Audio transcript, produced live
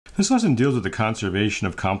This lesson deals with the conservation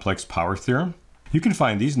of complex power theorem. You can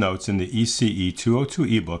find these notes in the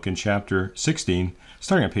ECE202 ebook in chapter 16,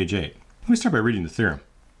 starting on page 8. Let me start by reading the theorem.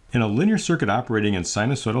 In a linear circuit operating in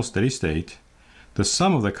sinusoidal steady state, the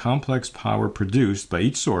sum of the complex power produced by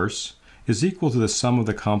each source is equal to the sum of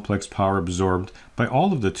the complex power absorbed by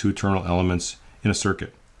all of the two terminal elements in a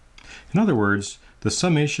circuit. In other words, the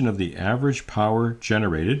summation of the average power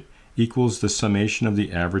generated equals the summation of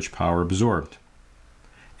the average power absorbed.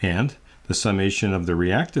 And the summation of the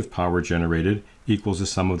reactive power generated equals the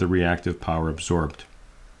sum of the reactive power absorbed.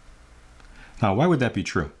 Now, why would that be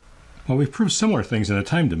true? Well, we've proved similar things in a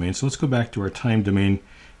time domain, so let's go back to our time domain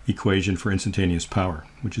equation for instantaneous power,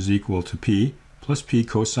 which is equal to P plus P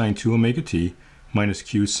cosine 2 omega t minus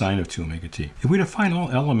Q sine of 2 omega t. If we define all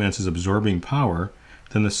elements as absorbing power,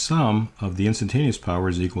 then the sum of the instantaneous power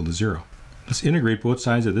is equal to 0. Let's integrate both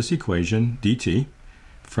sides of this equation, dt,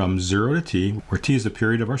 from 0 to t, where t is the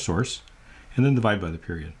period of our source, and then divide by the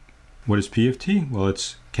period. What is P of t? Well,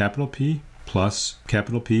 it's capital P plus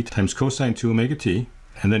capital P times cosine 2 omega t,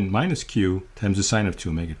 and then minus Q times the sine of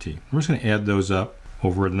 2 omega t. We're just going to add those up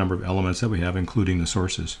over the number of elements that we have, including the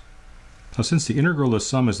sources. Now, since the integral of the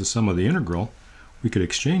sum is the sum of the integral, we could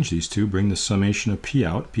exchange these two, bring the summation of P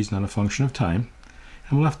out. P is not a function of time.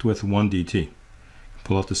 And we're left with 1 dt.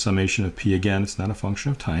 Pull out the summation of P again. It's not a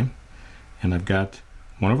function of time. And I've got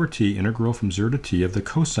 1 over t integral from 0 to t of the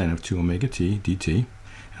cosine of 2 omega t dt.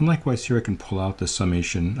 And likewise here I can pull out the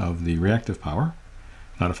summation of the reactive power,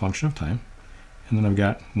 not a function of time. And then I've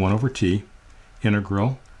got 1 over t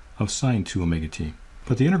integral of sine 2 omega t.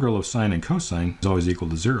 But the integral of sine and cosine is always equal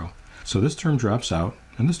to 0. So this term drops out,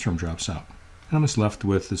 and this term drops out. And I'm just left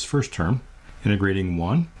with this first term, integrating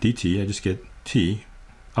 1 dt. I just get t,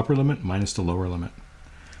 upper limit minus the lower limit.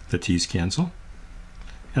 The t's cancel.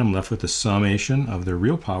 And I'm left with the summation of the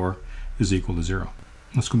real power is equal to 0.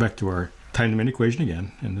 Let's go back to our time domain equation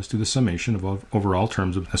again, and let's do the summation of overall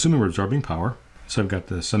terms, assuming we're absorbing power. So I've got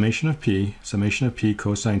the summation of P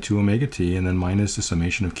cosine 2 omega t, and then minus the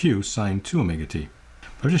summation of Q sine 2 omega t.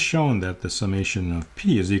 I've just shown that the summation of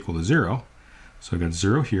P is equal to 0. So I've got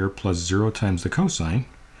 0 here plus 0 times the cosine.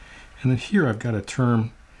 And then here I've got a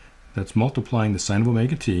term that's multiplying the sine of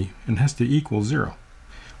omega t and has to equal 0.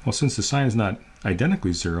 Well, since the sine is not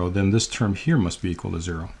identically 0, then this term here must be equal to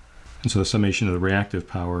 0. And so the summation of the reactive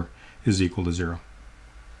power is equal to 0.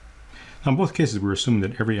 Now, in both cases, we're assuming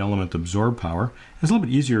that every element absorbed power. It's a little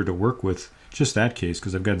bit easier to work with just that case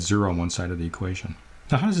because I've got 0 on one side of the equation.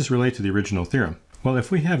 Now, how does this relate to the original theorem? Well, if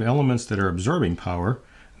we have elements that are absorbing power,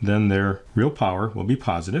 then their real power will be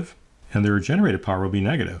positive, and their generated power will be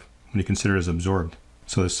negative when you consider it as absorbed.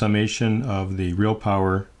 So the summation of the real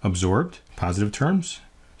power absorbed, positive terms,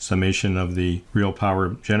 summation of the real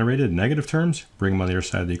power generated, negative terms, bring them on the other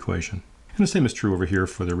side of the equation. And the same is true over here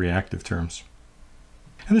for the reactive terms.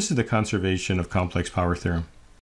 And this is the conservation of complex power theorem.